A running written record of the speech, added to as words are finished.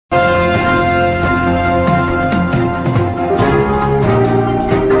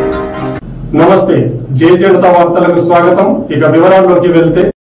నమస్తే జై జనతా వార్తలకు స్వాగతం। ఇక వివరాల్లోకి వెళ్తే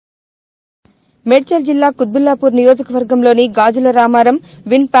మేడ్చల్ జిల్లా కుత్బుల్లాపూర్ నియోజకవర్గంలోని గాజుల రామారం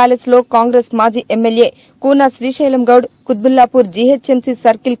విన్ ప్యాలెస్ లో కాంగ్రెస్ మాజీ ఎమ్మెల్యే కూనా Srisailam Goud Quthbullapur GHMC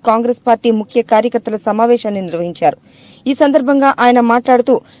circle Congress party ముఖ్య కార్యకర్తల సమావేశాన్ని నిర్వహించారు। ఈ సందర్భంగా ఆయన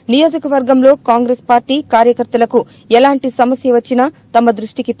మాట్లాడుతూ నియోజకవర్గంలో కాంగ్రెస్ పార్టీ కార్యకర్తలకు ఎలాంటి సమస్య వచ్చినా తమ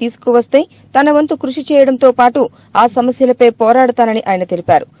దృష్టికి తీసుకువస్తే తన వంతు కృషి చేయడంతో పాటు ఆ సమస్యలపై పోరాడతానని ఆయన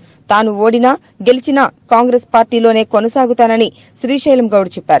తెలిపారు। తాను ఓడినా గెలిచినా కాంగ్రెస్ పార్టీలోనే కొనసాగుతానని శ్రీశైలం గౌడ్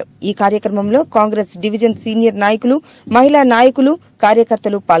చెప్పారు। ఈ కార్యక్రమంలో కాంగ్రెస్ డివిజన్ సీనియర్ నాయకులు, మహిళా నాయకులు,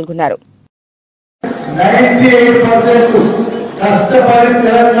 కార్యకర్తలు పాల్గొన్నారు। 98% కష్టపడి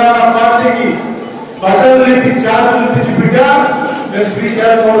తెలంగాణ పార్టీకి బటన్లకి చార్జీలు పిచ్చి బిడ్డ మేము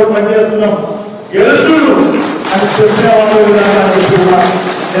శ్రీశైలం గౌడ్ పనిచేస్తున్నాం గెలుచుడు అని చెప్పిన వాళ్ళు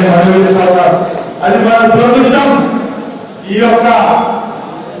అది మన దురదృష్టం। ఈ యొక్క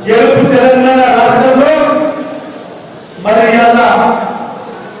గెలుపు తెలంగాణ రాష్ట్రంలో మరి ఇలా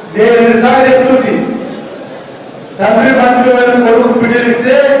నేను ఎన్నిసార్లు చెప్తుంది, తండ్రి మంత్రి కొడుకు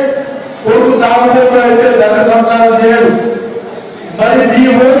బిడ్డలిస్తే కొడుకు తాగుబోతు అయితే తండ్రి సంసారం చేయడు। మరి మీ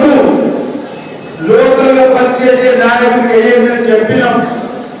ఓటు లోకల్ గా పనిచేసే నాయకుడికి వేయమని చెప్పినాం,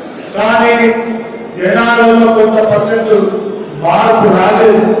 కానీ జనాలలో కొంత పర్సెంట్ మార్పు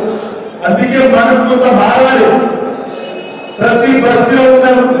రాలేదు। అందుకే మనం కొంత మారాలి। ప్రతి బస్సులో ఉన్న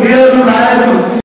లీడర్లు నాయకులు